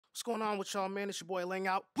What's going on with y'all, man? It's your boy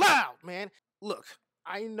Langoutloud, man. Look,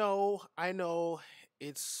 I know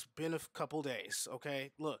it's been a couple days,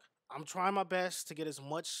 okay? Look, I'm trying my best to get as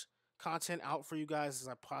much content out for you guys as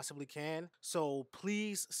I possibly can. So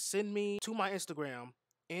please send me to my Instagram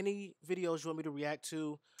any videos you want me to react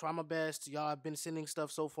to. Try my best. Y'all have been sending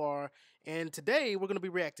stuff so far. And today we're going to be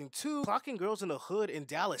reacting to Clocking Girls in the Hood in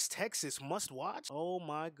Dallas, Texas. Must watch. Oh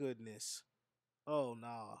my goodness. Oh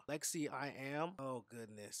nah. Lexi, I am. Oh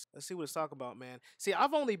goodness. Let's see what it's talking about, man. See,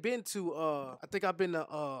 I've only been to I think I've been to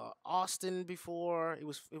Austin before. It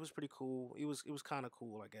was pretty cool. It was kind of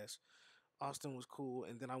cool, I guess. Austin was cool,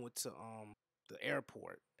 and then I went to the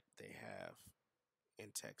airport they have in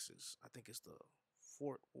Texas. I think it's the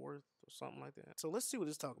Fort Worth or something like that. So let's see what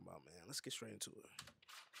it's talking about, man. Let's get straight into it.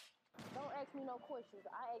 Don't ask me no questions.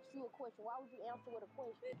 I asked you a question. Why would you answer with a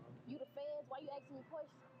question? You the feds? Why you asking me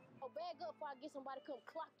questions? Oh, bag up before I get somebody come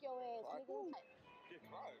clock your ass, nigga. Get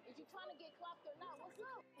clocked. Is you trying to get clocked or not? What's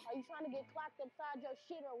up? Are you trying to get clocked upside your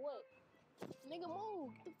shit or what? Nigga,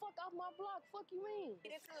 move. Get the fuck off my block. Fuck you mean?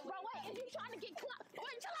 Bro, wait, is you trying to get clocked?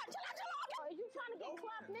 Wait, chill out. Is you trying to get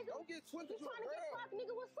clocked, nigga? Don't get twisted. You trying to get clocked,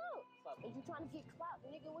 nigga? What's up? Is you trying to get clocked,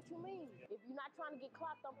 nigga? What you mean? If you're not trying to get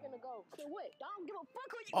clocked, I'm finna go. So what? Don't give a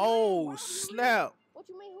fuck who you Oh snap. What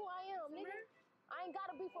you mean who I am, nigga? I ain't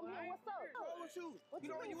gotta be from here. What's up? What's wrong with you? What you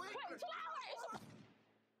know mean? you ain't. Wait, chill out.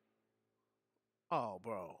 Oh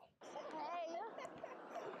bro. Hey.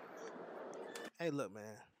 Hey look,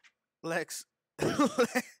 man. Lex.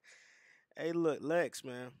 Hey look, Lex,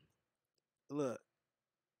 man. Look.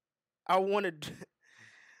 I wanted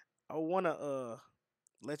I wanna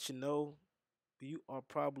let you know you are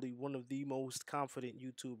probably one of the most confident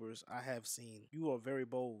YouTubers I have seen. You are very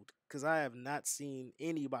bold, cause I have not seen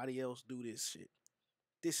anybody else do this shit.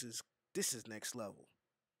 This is next level.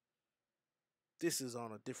 This is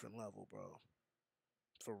on a different level, bro.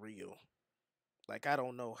 For real. Like I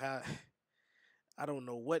don't know how I don't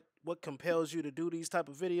know what compels you to do these type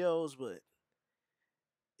of videos, but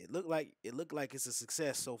it looked like it's a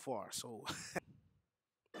success so far. So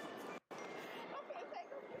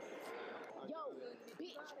Yo,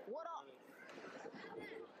 bitch, what up?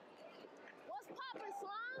 What's poppin',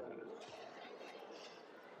 slime?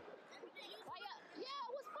 Why ya? Yeah,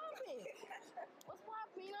 what's poppin'? What's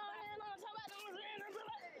poppin'? You know what I mean? I'm talking about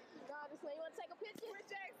no, this way. You wanna take a picture? Where's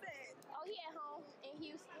Jackson? Oh, he at home in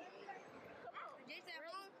Houston. Come on, Jackson at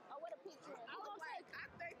home? Oh, what a picture. I was like, I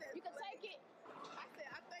think that's you can good. Take it. I said,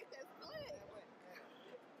 I think that's good.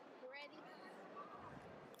 You ready?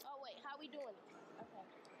 Oh, wait, how we doing it? Okay.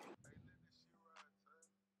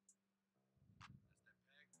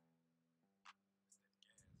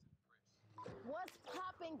 What's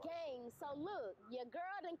poppin', gang? So look, your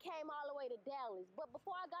girl done came all the way to Dallas. But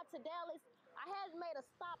before I got to Dallas, I had made a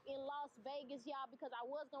stop in Las Vegas, y'all, because I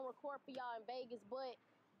was gonna record for y'all in Vegas, but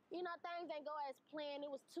you know, things didn't go as planned.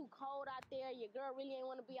 It was too cold out there. Your girl really ain't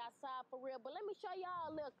wanna be outside for real. But let me show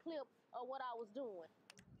y'all a little clip of what I was doing.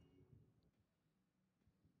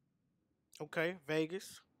 okay,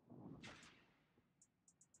 Vegas.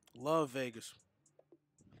 Love Vegas.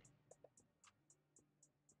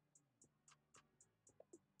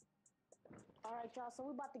 All right, y'all, so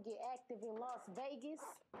we about to get active in Las Vegas.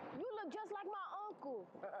 You look just like my uncle.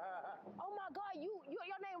 Oh my God,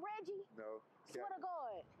 your name Reggie? No. Swear to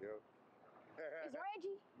God. Yep. It's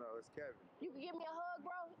Reggie? No, it's Kevin. You can give me a hug,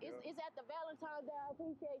 bro? It's at the Valentine's Day. I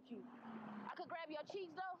appreciate you. I could grab your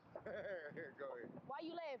cheeks, though? Go ahead. Why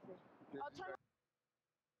you laughing? Oh, turn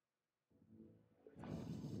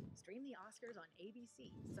Stream the Oscars on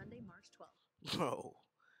ABC Sunday, March 12th. Bro.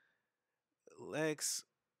 Lex.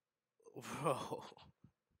 Bro.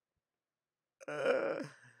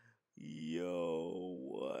 Yo,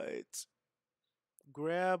 what?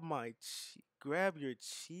 Grab your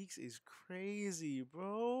cheeks is crazy,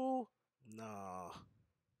 bro. Nah.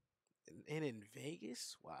 And in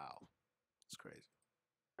Vegas? Wow. It's crazy.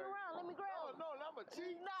 around. Let me grab Oh, him. no, I'm a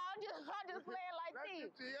cheat. No, I'm just playing like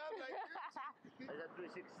this. I'm like It's a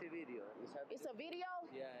 360 video. It's a video?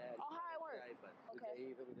 Yeah. Oh, how it works? iPad.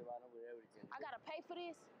 Okay. With the button, with everything. I gotta pay for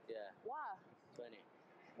this? Yeah. Why? 20.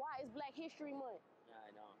 Why? It's Black History Month. Yeah,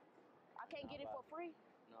 I know. I can't get it for free?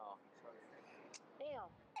 No. Damn.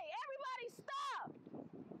 Hey, everybody stop!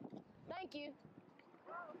 Thank you.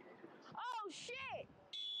 Oh, shit!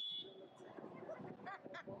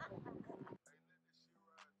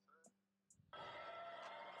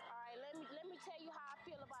 Alright, let me tell you how I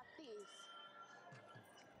feel about this.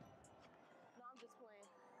 No, I'm just playing.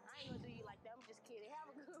 I ain't gonna do you like that. I'm just kidding.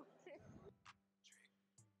 Have a good one.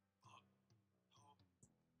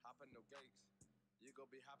 Hopping no gates, you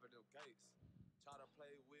gon' be hopping no gates. Try to play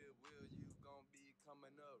with Will, you gon' be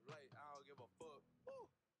coming up late, I don't give a fuck. Woo,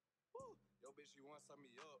 woo. Yo, bitch, you want sum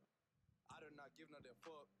me up? I do not give nothing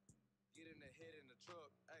fuck. Get in the head in the truck.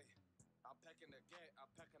 Hey, I'm packing the gat, I'm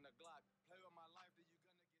packing the Glock. Play with my life, then you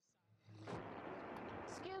gonna get shot.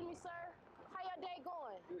 Excuse me, sir. How your day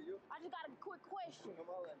going? Good, you? I just got a quick question. I'm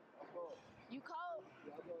all in. I'm cold. You cold?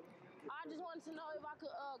 Yeah, I'm going. I just wanted to know if I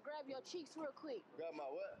could grab your cheeks real quick. Grab my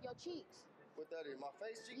what? Your cheeks. What that is? My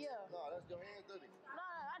face cheeks? Yeah. No, that's your hands dirty.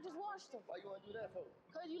 Nah, I just washed them. Why you want to do that for?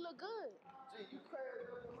 Cause you look good. Gee, you crazy,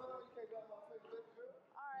 girl. You can't grab my face, baby girl.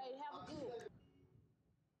 All right, have a good.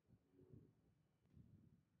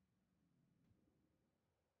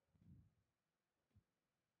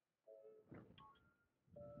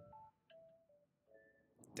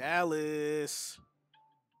 Dallas.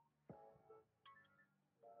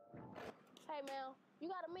 Hey, man, you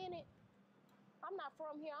got a minute? I'm not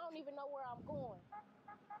from here. I don't even know where I'm going.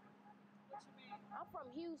 What you mean? I'm from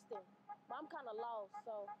Houston, but I'm kind of lost,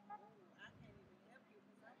 so. I can't even help you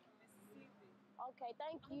because I'm from Mississippi. Okay,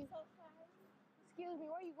 thank you. I'm so sorry. Excuse me,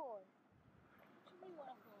 where you going? What you mean where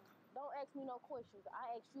I'm going? Don't ask me no questions.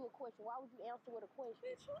 I asked you a question. Why would you answer with a question?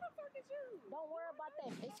 Bitch, who the fuck is you? Don't worry about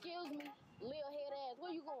that. Excuse me, little head ass.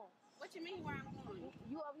 Where you going? What you mean where I'm going?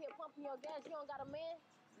 You over here pumping your gas. You don't got a man?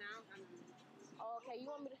 No, I'm not. Oh, okay, you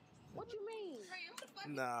want me to? What you mean? Friend, who the fuck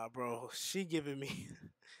Nah, bro. She giving me.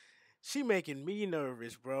 She making me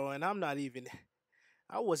nervous, bro. And I'm not even.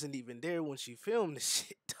 I wasn't even there when she filmed this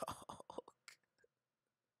shit, dog.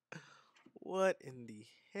 What in the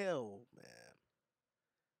hell, man?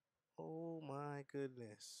 Oh my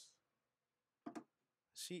goodness.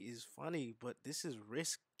 She is funny, but this is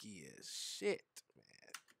risky as shit,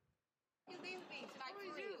 man. is this bitch? Like, Who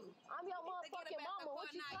for is real. you? I'm your motherfucking mama. What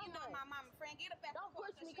you You talking know about? my mama, friend. Get up at Don't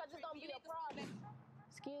push me because it's going to be a problem.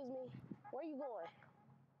 Excuse me. Where you going?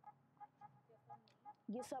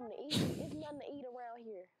 Get something to eat? There's nothing to eat around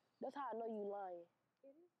here. That's how I know you lying.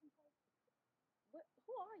 It is some place. What?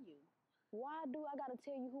 Who are you? Why do I got to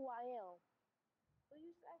tell you who I am? Well,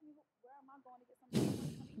 you just asked me where am I going to get something.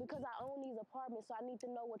 Because I own these apartments, so I need to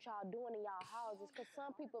know what y'all doing in y'all houses. Because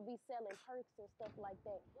some people be selling perks and stuff like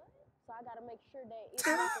that. So I got to make sure that it's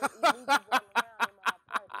nothing illegal going around in my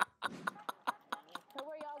apartment. So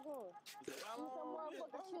where y'all going? You some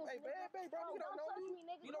motherfucking shit. Hey, babe, bro, Bro, we don't know touch you. me,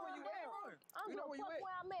 nigga. You know where you Calm at? down. I'm You know gonna where you fuck at?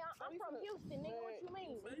 where I'm at. I'm from Houston, nigga. What you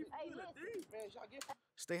mean? Hey, listen. Man, y'all get.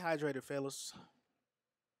 Stay hydrated, fellas.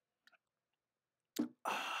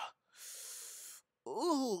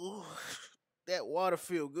 Ooh, that water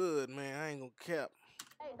feel good, man. I ain't gonna cap.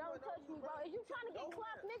 Hey, don't touch me, bro. Is you trying to get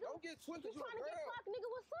clocked, nigga? Don't get twisted. You trying to get clocked, nigga?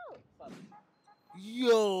 What's up?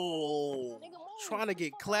 Yo, Nigga, move. trying to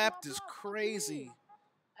get Fuck clapped off my is block. Fuck you crazy. mean?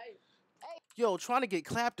 Hey, Yo, trying to get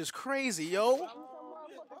clapped is crazy, yo. you some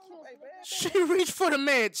motherfucking chips, Hey, nigga. She reached for the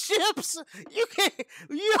man chips. You can't.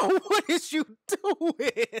 Yo, what is you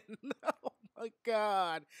doing? Oh my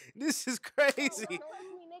god, this is crazy. Don't touch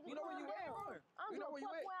me, nigga. You know where Calm you down. at? I'm You know gonna where you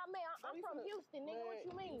fuck at? where I'm at. I'm you from finna- Houston, nigga. What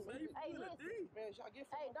you mean? Man, Hey, listen. Man, y'all get.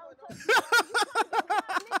 Hey, don't touch me, bro. You trying to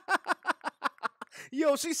get clocked, nigga?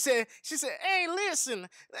 Yo, she said, hey, listen.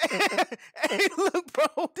 Hey, look,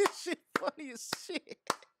 bro, this shit funny as shit.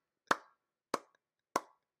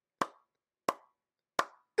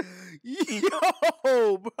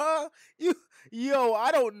 Yo, bro, I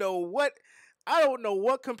don't know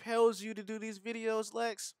what compels you to do these videos,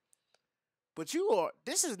 Lex. But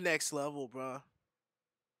this is next level, bro.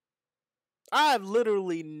 I've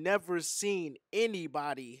literally never seen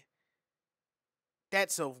anybody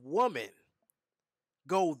that's a woman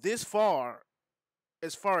go this far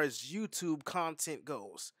as YouTube content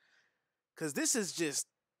goes. Cause this is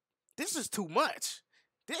too much.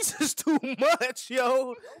 This is too much,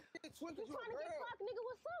 yo. You trying to get clocked, nigga?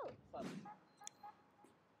 What's up?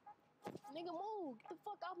 Nigga, move. Get the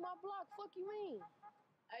fuck off my block. Fuck you mean?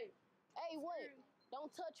 Hey, what? Don't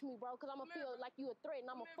touch me, bro, because I'm going to feel like you a threat and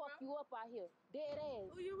I'm going to fuck you up out here. Dead ass.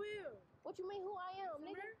 Who you will? What you mean who I am,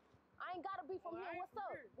 nigga? Here? I ain't got to be from here. I ain't What's up?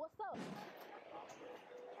 from here. What's up?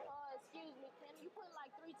 Excuse me, can you put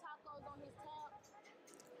like 3 tacos on his tab?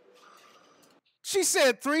 She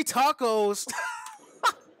said 3 tacos.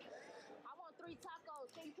 I want 3 tacos.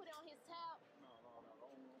 Can you put it on his tab? No,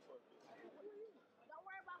 Don't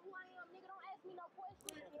worry about who I am, nigga. Don't ask me no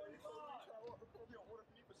questions. I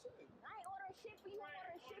ain't ordering shit for you. I'm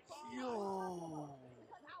ordering shit for you. Yo.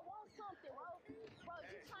 Because I want something, bro. Bro,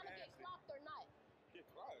 is you trying to get clocked or not?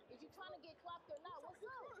 Is you trying to get clocked or not? What's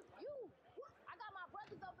up? You. I got my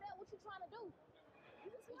brothers over there. What you trying to do?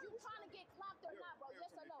 Is you trying to get clocked or not, bro?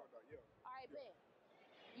 Yes or no? All right, bet.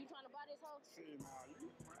 You trying to buy this hoe? Excuse me, man.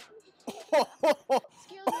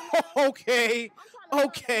 Okay. I'm trying to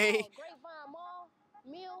Okay. Grapevine Mall.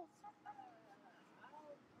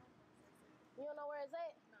 You don't know where it's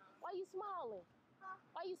at? No. Why you smiling? Huh?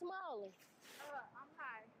 Why you smiling? I'm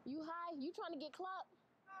high. You high? You trying to get clocked?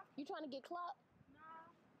 Huh? You trying to get clocked? No.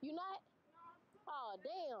 You not? No. Oh,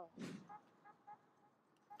 damn.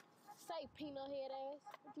 Say, peanut head ass.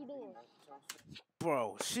 What you doing?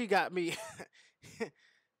 Bro, she got me.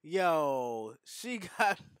 Yo, she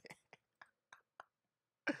got me.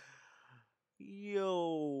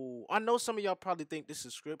 Yo, I know some of y'all probably think this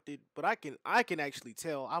is scripted, but I can actually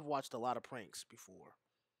tell. I've watched a lot of pranks before.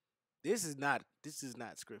 This is not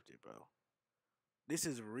scripted, bro. This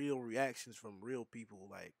is real reactions from real people.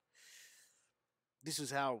 Like this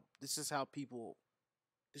is how people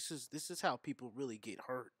this is how people really get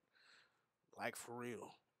hurt. Like for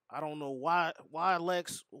real. I don't know why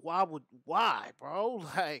Lex why bro?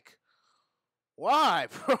 Like why,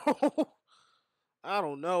 bro? I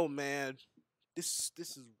don't know, man. This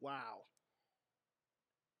is wow.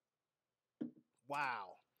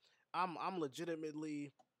 Wow. I'm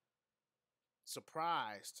legitimately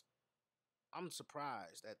surprised. I'm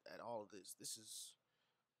surprised at all of this. This is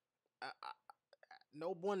I,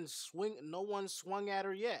 no one swung at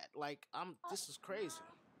her yet. Like this is crazy.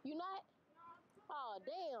 You not? Oh,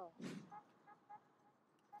 damn.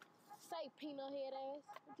 Say, peanut head ass.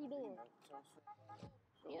 What you doing?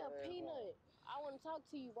 Yeah, peanut. I want to talk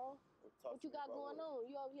to you, bro. What you got going on?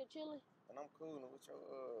 You over here chilling? And I'm cool with your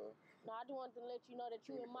No, I just wanted to let you know that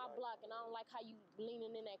you in my block, and I don't like how you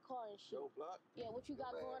leaning in that car and shit. your block. Yeah, what you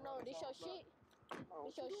got going on? This your shit?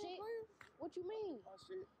 This your shit? What you mean? My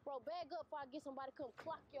shit. Bro, bag up before I get somebody come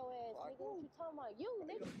clock your ass, Like nigga. What you talking about? You,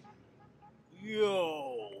 nigga.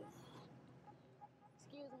 Yo.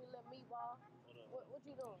 Excuse me, little meatball. What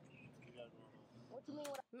you doing? What you mean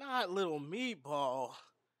what Not little meatball.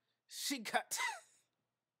 She got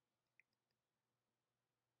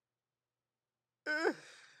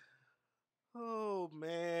Oh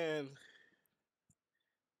man.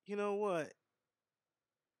 You know what?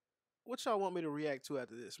 What y'all want me to react to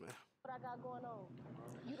after this, man? I got going on?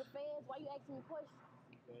 You the fans? Why you asking me questions?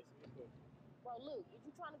 Bro, look, is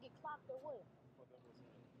you trying to get clocked or what?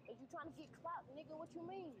 Is you trying to get clocked, nigga? What you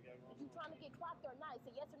mean? Is you trying to get clocked or not? It's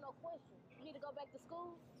a yes or no question. You need to go back to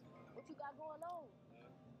school? What you got going on?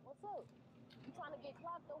 What's up? You trying to get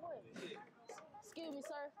clocked or what? Excuse me,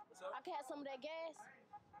 sir. I can have some of that gas?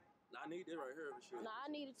 I need this right here for sure. Nah, I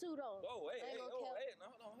need it too, though. Oh, hey, I ain't hey, gonna oh, care. hey, no,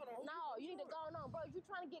 hold on. No, you need to go on. Bro, you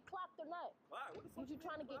trying to get clocked or not? Why? What the fuck You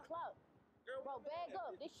trying to get clocked? Girl, Bro, what the bag man?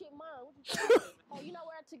 up. This shit mine. What you talking about? Oh, you know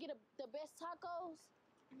where to get the best tacos?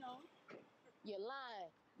 No. You're lying.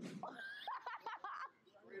 Straight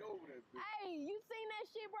over that bitch. Hey, you seen that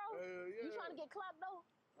shit, bro? Yeah. You trying to get clocked, though?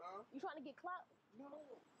 Huh? You trying to get clocked? No.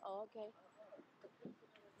 Oh, okay.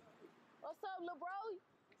 What's up, lil' bro?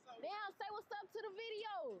 Damn, say what's up to the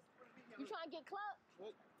videos. You trying to get clocked?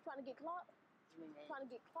 What? Trying to get clocked? Trying to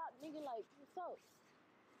get clocked, nigga, like, what's up?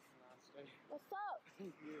 What's up?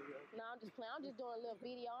 Nah, I'm just playing. I'm just doing a little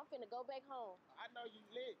video. I'm finna go back home. I know you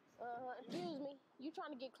lit. Excuse me. You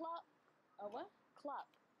trying to get clocked? What?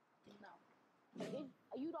 Clocked. No.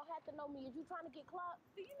 You don't have to know me. Is you trying to get clocked?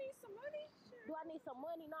 Do you need some money? Sure. Do I need some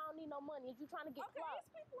money? No, I don't need no money. Is you trying to get Okay, clocked?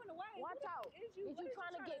 it's people in the way. Watch out. Is you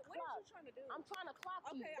trying to get What is clocked? you trying to do? I'm trying to clock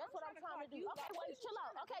you. Okay, That's I'm what I'm trying trying to to do. clock you. Okay, Like, what wait, is you chill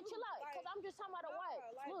out. trying to Okay, do? chill out. Because Like, I'm just talking about a no, what?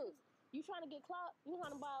 like, Look, you trying to get clocked? You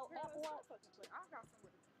trying to buy Apple Watch? I got somewhere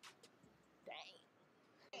to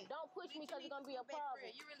Dang. Don't push me because it's going to be a problem.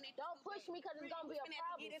 Don't push me because it's going to be a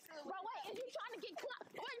problem. Bro, wait, is you trying to get clocked?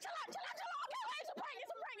 Wait, chill out. Okay, wait, it's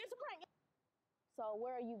a prank. So,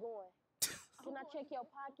 where are you going? Can I check your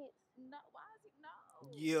pockets? No, why is it no?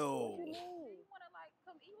 What Yo. you Do mean? you want to like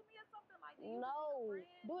come eat with me or something like that? No.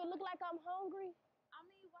 Do it look like I'm hungry? I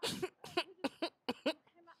mean, why? I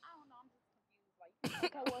don't know. I'm just confused. Like,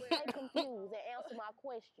 Okay, well, stay confused and answer my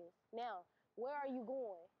questions. Now, where are you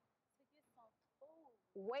going? to get some food.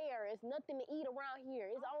 Where? It's nothing to eat around here.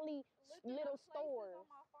 It's only Looking little up places stores. on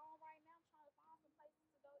my phone right now. I'm trying to find some places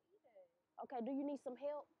to go eat at. Okay, do you need some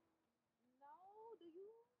help? No, do you?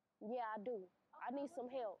 Yeah, I do. I Okay, need some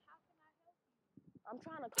help. How can I help you? I'm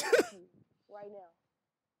trying to clock you right now.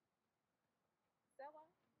 Is that why?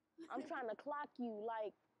 I'm trying to clock you.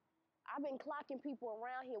 Like, I've been clocking people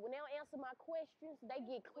around here. When they don't answer my questions, they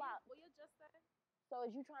get clocked. Will you just say? So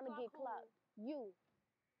is you trying to Clock get who? clocked? You.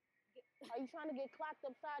 Are you trying to get clocked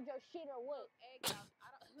upside your shit or what?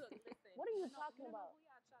 Look, listen. What are you talking about? Who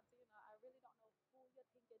y'all trying to, I really don't know who you think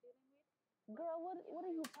you're dealing with. Girl, what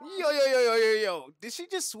are you talking Yo. Did she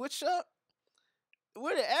just switch up?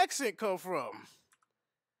 Where did the accent come from?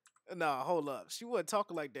 Nah, hold up. She wasn't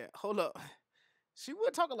talking like that. Hold up. She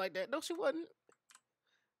wasn't talking like that. No, she wasn't.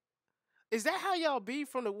 Is that how y'all be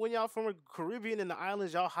from the when y'all from the Caribbean and the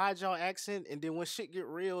islands? Y'all hide y'all accent, and then when shit get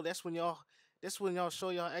real, that's when y'all show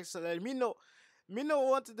y'all accent. Like, me no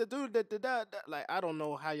wanted to do that. Like I don't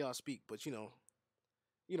know how y'all speak, but you know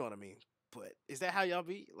what I mean. But is that how y'all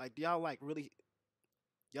be? Like, do y'all like really?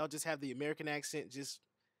 Y'all just have the American accent just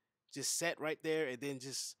set right there, and then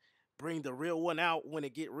just bring the real one out when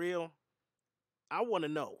it get real. I want to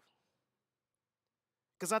know.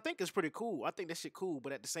 Cause I think it's pretty cool. I think that shit cool,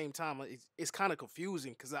 but at the same time, it's kind of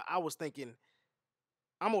confusing. Cause I was thinking,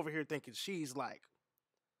 I'm over here thinking she's like,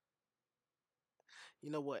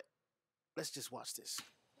 you know what? Let's just watch this.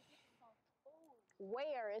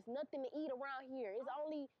 Where? It's nothing to eat around here. It's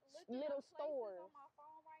only little stores.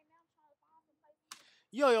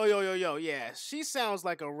 Yo. Yeah, she sounds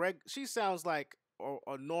like She sounds like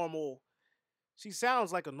a normal. She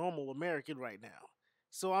sounds like a normal American right now.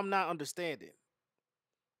 So I'm not understanding.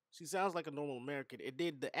 She sounds like a normal American. It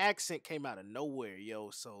did. The accent came out of nowhere,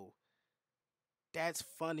 yo. So that's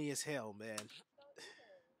funny as hell, man.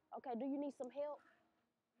 Okay, do you need some help?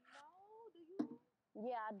 No, do you?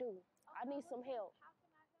 Yeah, I do. I need some help. How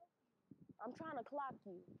can I help you? I'm trying to clock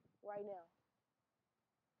you right now.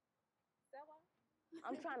 That what?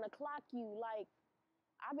 I'm trying to clock you. Like,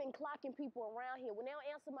 I've been clocking people around here. When they don't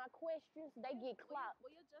answer my questions, they get clocked.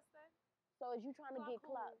 What you just say? So is you trying to get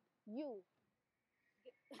Clock who? clocked? You.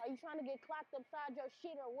 Are you trying to get clocked upside your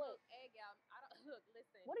shit or what? Look, egg out. I don't look.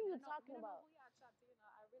 Listen. What are you talking about? Who y'all talking to?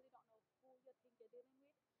 I really don't know who you think you're dealing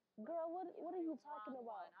with. Girl, what are you talking Wrong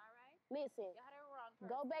about? one, all right? Listen, You had a wrong person.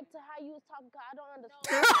 go back to how you was talking. 'Cause I don't No.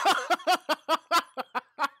 understand.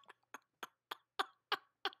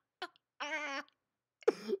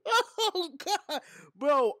 Oh god,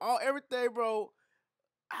 bro, all everything, bro.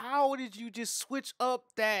 How did you just switch up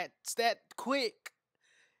that quick?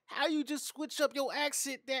 How you just switch up your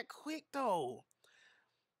accent that quick though?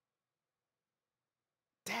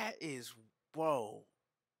 That is whoa.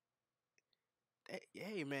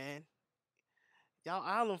 Hey man, y'all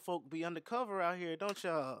island folk be undercover out here, don't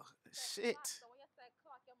y'all? Shit. So when you say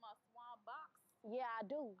clock, you must one box. Yeah, I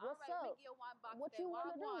do. What's all right, up? we get one box. What then. you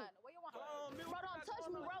wanna do? What you want? Bro, don't touch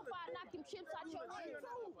me, bro. If I knock them chips out your hand.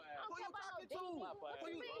 I don't care about no demon. What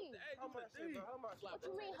you mean? What you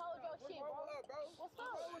mean, hold your shit, bro? What's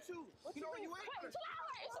up? What you mean? Prank. Chill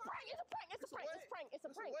out. It's a prank. It's a prank. It's a prank. It's a prank. It's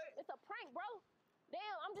a prank. It's a prank, bro.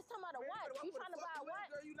 Damn, I'm just talking about a watch. You trying to buy a watch?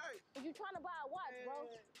 You trying to buy a watch, bro?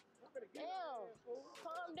 Damn.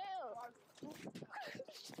 Calm down. All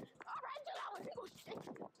right, chill out.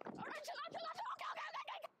 All right, chill out.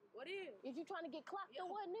 Okay. What is? Is you trying to get clocked or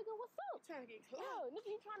what, nigga? What's up? Trying to get Yo, nigga,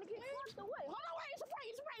 you trying to get clocked or what? Hold on, wait. It's a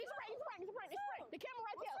prank. The camera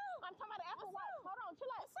right there. I'm talking about the Apple Watch. Hold on,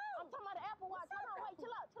 chill out. I'm talking about the Apple Watch. Hold on, wait,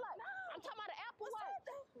 chill out. I'm talking about the Apple Watch.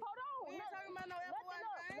 Hold on. We ain't talking about no Apple Watch,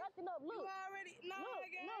 man. Nothing up. Look. already Look.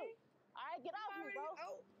 All right, get off me, bro.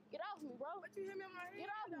 Get off me, bro. But you hit me on my head.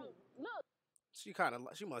 Get off me. Look.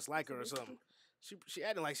 She must like her or something. She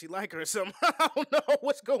acting like she like her or something. I don't know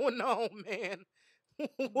what's going on, man.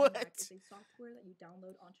 What? It's a software that you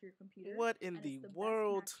download onto your computer. What in and the it's the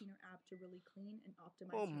world? Best Maxiner app to really clean and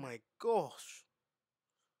optimize. Oh your my Mac. gosh.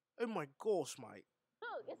 Oh my gosh, Mike.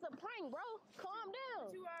 Look, it's a prank, bro. Calm down.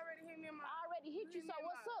 You already hit me in my. I already hit you, so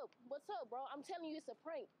what's up? What's up, bro? I'm telling you, it's a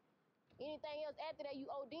prank. Anything else after that, you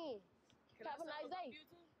OD. Have a nice day.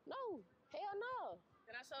 No, hell no.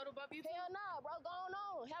 Can I show the bump you too? Hell no, bro. Go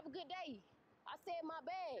on. Have a good day. I said my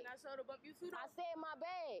bag. Can I show the bump you too? I said my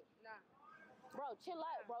bag. Nah. Bro, chill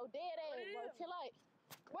out, bro. Dead ass, bro. Chill out.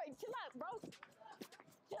 Wait, chill out, bro.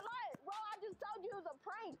 Chill out, bro. I just told you it was a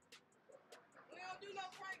prank. We don't do no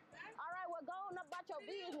pranks, man. All right, well, go on about your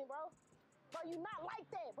business, bro. Bro, you not like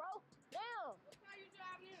that, bro. Damn. What car you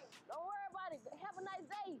driving in? Don't worry about it. Have a nice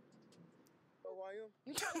day.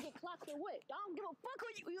 You trying to get clocked or what? Don't give a fuck who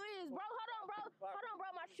you is, bro. Hold on, bro.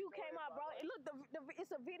 My shoe came out, bro. And look,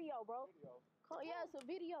 it's a video, bro. Yeah, it's a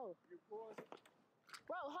video.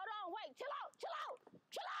 Bro, hold on, wait. Chill out.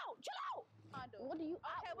 What do you?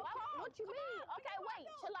 Okay, what you mean? Okay, wait.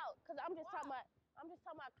 Chill out, cause I'm just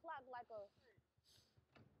talking about clock like a.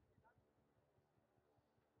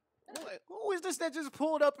 Wait, who is this that just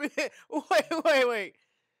pulled up in here? Wait.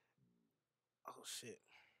 Oh shit.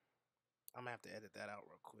 I'm gonna have to edit that out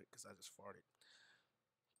real quick because I just farted.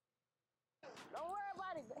 Don't worry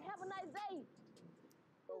about it. Have a nice day.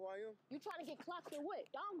 You trying to get clocked or what?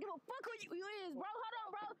 Don't give a fuck who you is, bro. Hold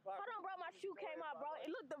on, bro. My shoe came out, bro.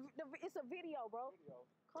 And look, it's a video, bro.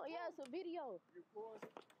 Yeah, it's a video.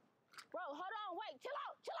 Bro, hold on, wait. Chill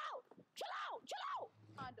out.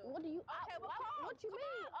 What do you? What you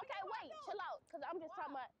mean? Okay, wait. Chill out, cause I'm just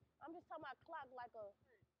talking about clock like a.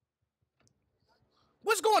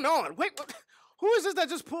 What's going on? Wait, who is this that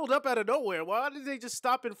just pulled up out of nowhere? Why did they just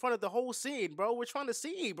stop in front of the whole scene, bro? We're trying to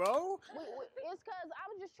see, bro. It's because I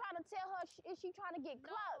was just trying to tell her, is she trying to get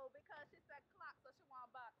clout? No, because she said clock, so she want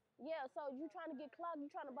to buy. Yeah, so you trying to get clout? You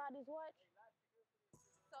trying to buy this watch?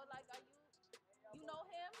 So like, you know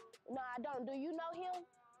him? No, I don't. Do you know him?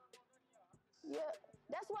 Yeah.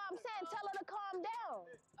 That's why I'm saying tell her to calm down.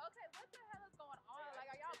 Okay, what the hell is going on?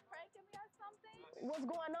 Like, are y'all pranking me or something? What's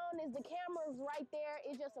going on is the camera's right there.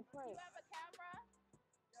 It's just a prank. You have a camera?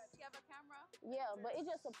 You have a camera? Yeah, but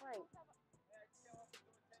it's just a prank.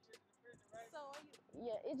 So are you?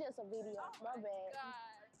 Yeah, it's just a video. Oh my bad. God.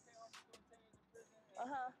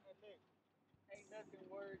 Ain't nothing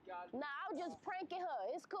worried, y'all. Nah, I was just pranking her.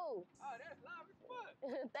 It's cool. Oh, that's live as fuck.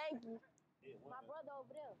 Thank you. My brother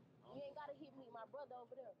over there. You ain't gotta hit me. My brother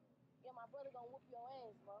over there. Yeah, my brother gonna whoop your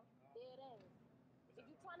ass, bro. Dead ass. If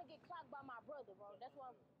you trying to get clocked by my brother, bro, that's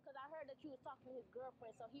why. Cause I heard that you was talking to his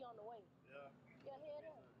girlfriend, so he on the way. Yeah. Yeah, head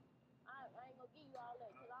up. I ain't gonna give you all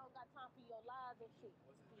that, cause I don't got time for your lies and shit.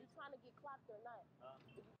 You trying to get clocked or not?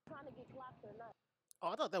 If you trying to get clocked or not?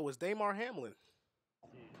 Oh, I thought that was Damar Hamlin.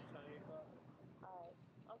 Alright,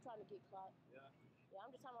 I'm trying to get clocked. Yeah. Yeah,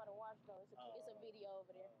 I'm just talking about the watch though. It's a video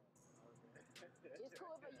over there. It's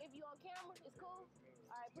cool if you on camera. It's cool.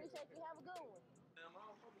 All right, appreciate you. Have a good one.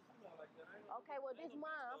 Okay, well this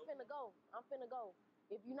mine. I'm finna go.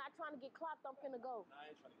 If you're not trying to get clocked, I'm finna go.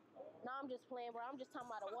 No, I'm just playing, bro. I'm just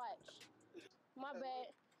talking about a watch. My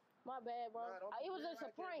bad, bro. Nah, It was just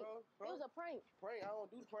a prank. Bro. It was a prank. Prank? I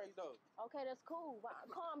don't do pranks though. Okay, that's cool. But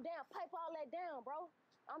calm down. Pipe all that down, bro.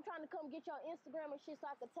 I'm trying to come get your Instagram and shit so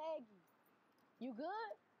I can tag you. You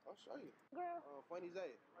good? I'll show you. Girl? Funny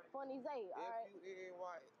Zay. Funny Zay, all right.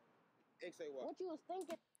 F-U-N-N-Y-X-A-Y. What you was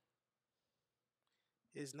thinking?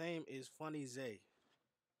 His name is Funny Zay.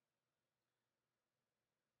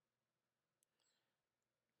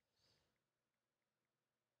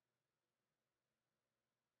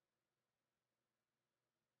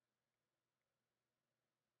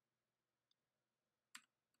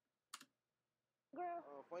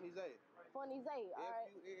 Girl? Funny Zay. Funny Zay, all right.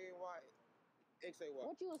 F-U-N-N-Y-X-A-Y.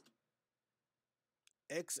 What you was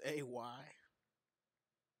XAY.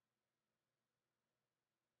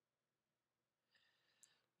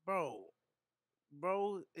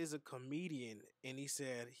 Bro is a comedian and he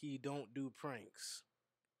said he don't do pranks.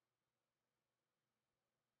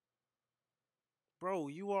 Bro,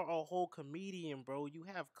 you are a whole comedian, bro. You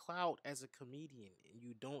have clout as a comedian and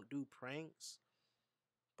you don't do pranks?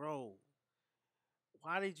 Bro,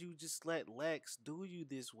 why did you just let Lex do you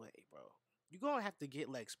this way, bro? You're gonna have to get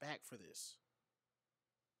Lex back for this.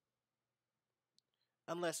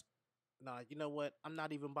 Unless, nah, you know what? I'm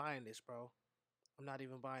not even buying this, bro. I'm not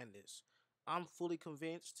even buying this. I'm fully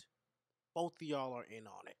convinced both of y'all are in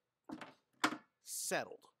on it.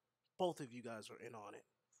 Settled. Both of you guys are in on it.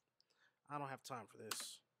 I don't have time for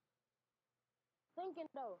this. thinking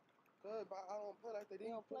though? Cause I don't play like that. You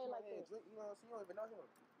don't play like that. Drink, you know what I'm saying? You don't even know him.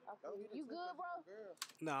 You good, bro? Girl.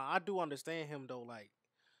 Nah, I do understand him though. Like,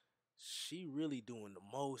 she really doing the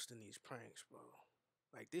most in these pranks, bro.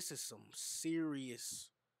 Like, this is some serious,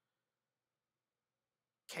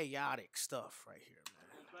 chaotic stuff right here,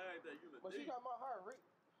 man. But she got my heart, Rick.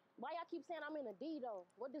 Why y'all keep saying I'm in a D though?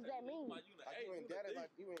 What does that mean? Like you ain't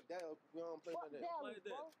Dallas, we don't play Fuck like that. Dallas,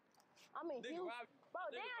 bro. I'm in Houston. Bro,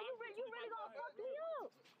 damn, you really gonna fuck me up?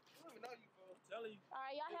 I don't even know you, bro. Telling you. All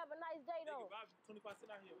right, y'all have a nice day though. 25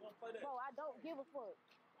 cents out here. We don't play that. Bro, I don't give a fuck.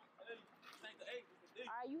 Tank the 8. It's a D.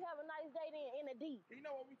 All right, you have a nice day then in a D. You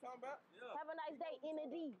know what we talking about? Yeah. Have a nice day in a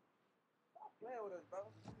D. Stop playing with us, bro.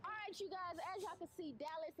 All right, you guys, as y'all can see,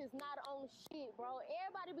 Dallas is not on shit, bro.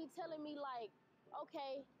 Everybody be telling me like,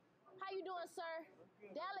 okay, how you doing, sir?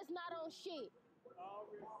 Dallas not on shit.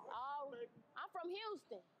 I'm from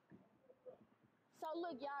Houston. So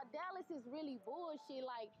look, y'all, Dallas is really bullshit.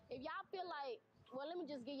 Like, if y'all feel like, well, let me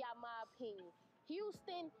just give y'all my opinion.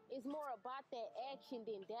 Houston is more about that action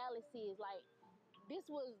than Dallas is. Like, this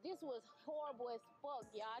was horrible as fuck,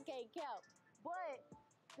 y'all. I can't count. But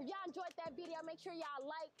if y'all enjoyed that video, make sure y'all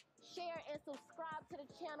like, share, and subscribe to the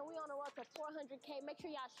channel. We on the road to 400K. Make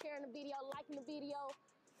sure y'all sharing the video, liking the video.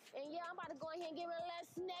 And yeah, I'm about to go ahead and give it a little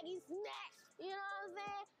snaggy snack. You know what I'm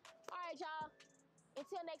saying? All right, y'all.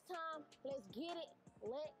 Until next time, let's get it.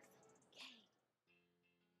 Let's game.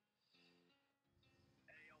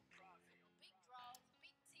 Big draws,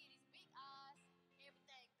 big titties, big eyes,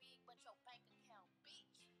 everything big but your bank account, bitch.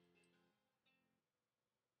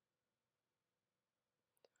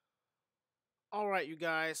 All right, you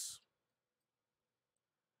guys.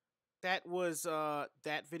 That was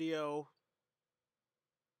that video.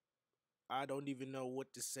 I don't even know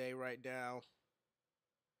what to say right now.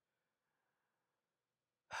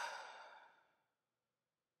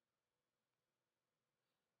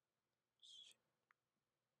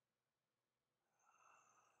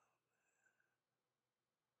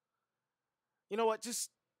 You know what?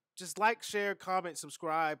 Just like, share, comment,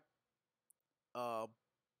 subscribe. Uh,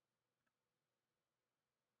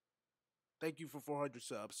 thank you for 400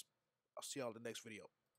 subs. I'll see y'all in the next video.